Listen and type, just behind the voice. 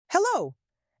Hello,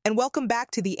 and welcome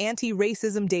back to the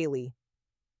Anti-Racism Daily.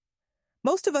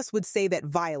 Most of us would say that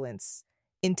violence,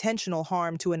 intentional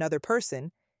harm to another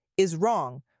person, is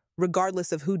wrong,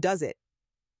 regardless of who does it.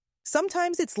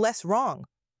 Sometimes it's less wrong,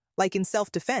 like in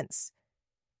self-defense.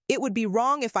 It would be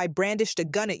wrong if I brandished a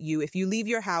gun at you if you leave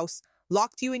your house,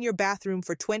 locked you in your bathroom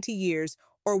for 20 years,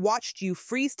 or watched you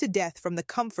freeze to death from the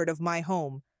comfort of my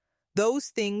home. Those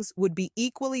things would be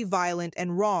equally violent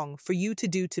and wrong for you to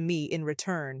do to me in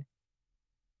return.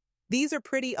 These are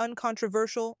pretty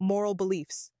uncontroversial moral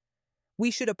beliefs.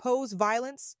 We should oppose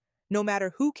violence, no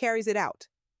matter who carries it out.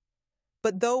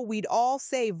 But though we'd all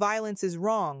say violence is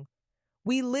wrong,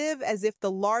 we live as if the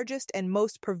largest and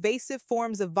most pervasive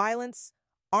forms of violence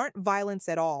aren't violence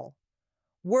at all.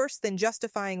 Worse than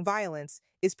justifying violence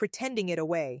is pretending it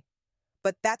away.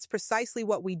 But that's precisely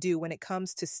what we do when it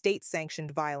comes to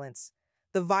state-sanctioned violence,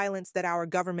 the violence that our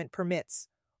government permits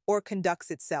or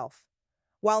conducts itself.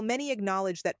 While many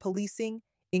acknowledge that policing,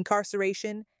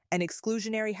 incarceration, and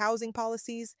exclusionary housing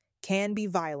policies can be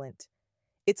violent,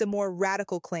 it's a more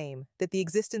radical claim that the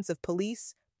existence of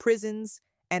police, prisons,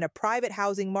 and a private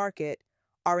housing market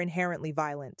are inherently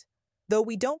violent. Though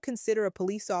we don't consider a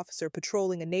police officer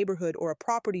patrolling a neighborhood or a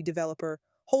property developer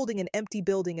holding an empty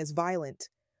building as violent,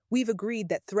 we've agreed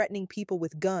that threatening people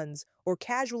with guns or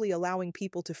casually allowing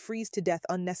people to freeze to death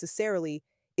unnecessarily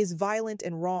is violent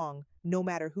and wrong, no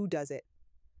matter who does it.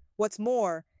 What's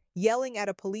more, yelling at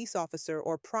a police officer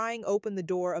or prying open the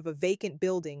door of a vacant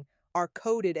building are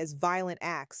coded as violent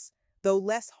acts, though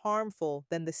less harmful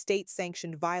than the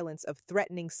state-sanctioned violence of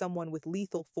threatening someone with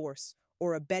lethal force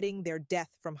or abetting their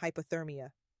death from hypothermia.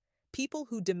 People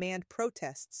who demand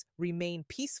protests remain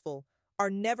peaceful are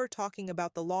never talking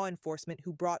about the law enforcement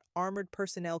who brought armored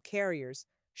personnel carriers,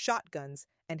 shotguns,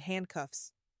 and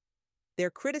handcuffs.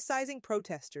 They're criticizing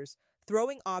protesters,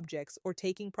 throwing objects, or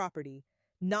taking property,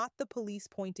 not the police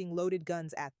pointing loaded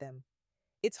guns at them.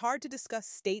 It's hard to discuss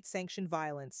state-sanctioned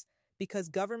violence because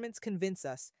governments convince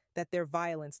us that their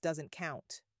violence doesn't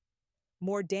count.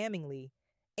 More damningly,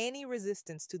 any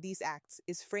resistance to these acts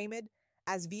is framed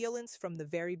as violence from the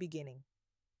very beginning.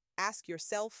 Ask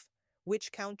yourself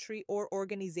which country or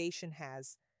organization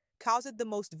has caused the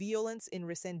most violence in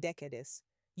recent decades.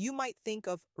 You might think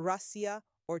of Russia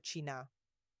or China.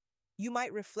 You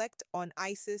might reflect on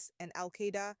ISIS and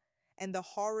Al-Qaeda and the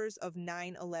horrors of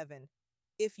 9/11.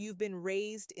 If you've been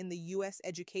raised in the U.S.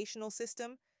 educational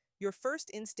system, your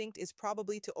first instinct is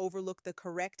probably to overlook the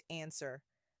correct answer: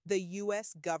 the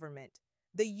U.S. government.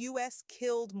 The U.S.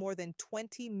 killed more than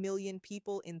 20 million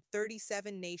people in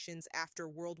 37 nations after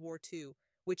World War II,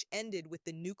 which ended with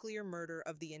the nuclear murder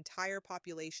of the entire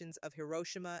populations of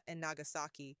Hiroshima and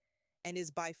Nagasaki, and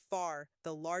is by far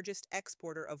the largest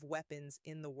exporter of weapons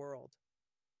in the world.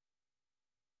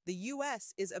 The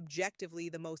U.S. is objectively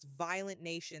the most violent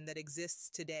nation that exists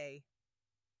today,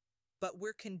 but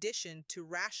we're conditioned to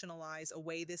rationalize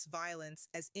away this violence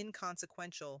as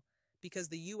inconsequential because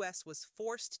the U.S. was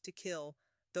forced to kill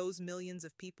those millions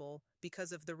of people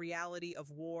because of the reality of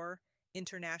war,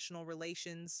 international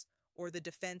relations, or the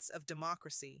defense of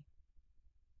democracy.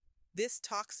 This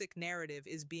toxic narrative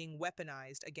is being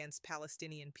weaponized against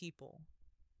Palestinian people.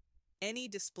 Any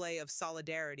display of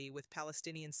solidarity with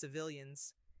Palestinian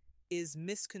civilians is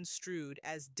misconstrued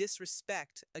as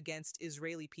disrespect against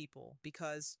Israeli people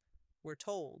because, we're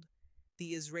told, the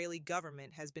Israeli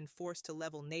government has been forced to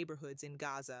level neighborhoods in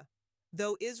Gaza.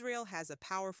 Though Israel has a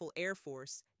powerful air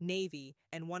force, navy,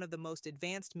 and one of the most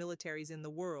advanced militaries in the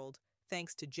world,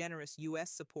 thanks to generous U.S.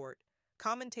 support,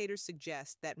 commentators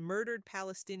suggest that murdered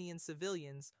Palestinian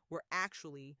civilians were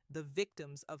actually the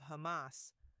victims of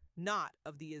Hamas, not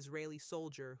of the Israeli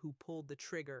soldier who pulled the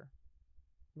trigger.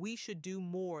 We should do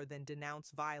more than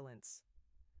denounce violence.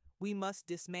 We must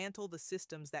dismantle the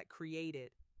systems that create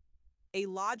it. A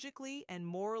logically and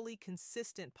morally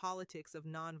consistent politics of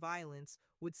nonviolence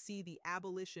would see the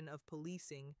abolition of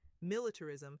policing,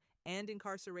 militarism, and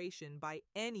incarceration by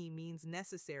any means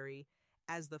necessary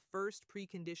as the first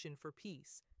precondition for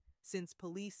peace, since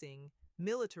policing,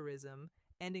 militarism,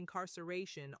 and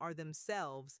incarceration are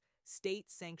themselves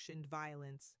state-sanctioned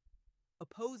violence.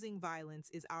 Opposing violence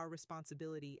is our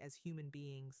responsibility as human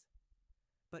beings.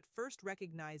 But first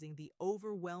recognizing the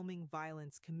overwhelming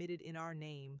violence committed in our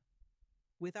name,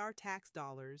 with our tax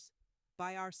dollars,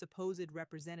 by our supposed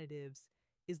representatives,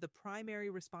 is the primary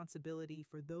responsibility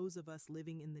for those of us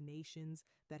living in the nations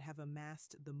that have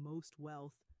amassed the most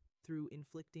wealth through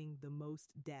inflicting the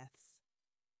most deaths.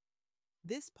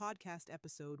 This podcast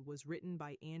episode was written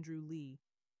by Andrew Lee.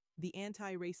 The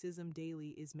Anti-Racism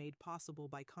Daily is made possible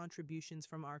by contributions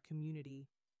from our community.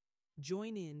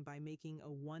 Join in by making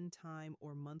a one-time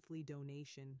or monthly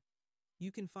donation.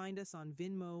 You can find us on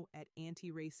Venmo at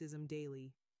Anti-Racism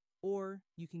Daily, or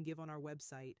you can give on our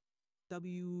website,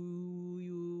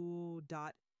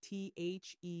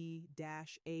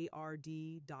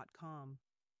 www.the-ard.com.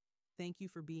 Thank you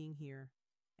for being here,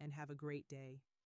 and have a great day.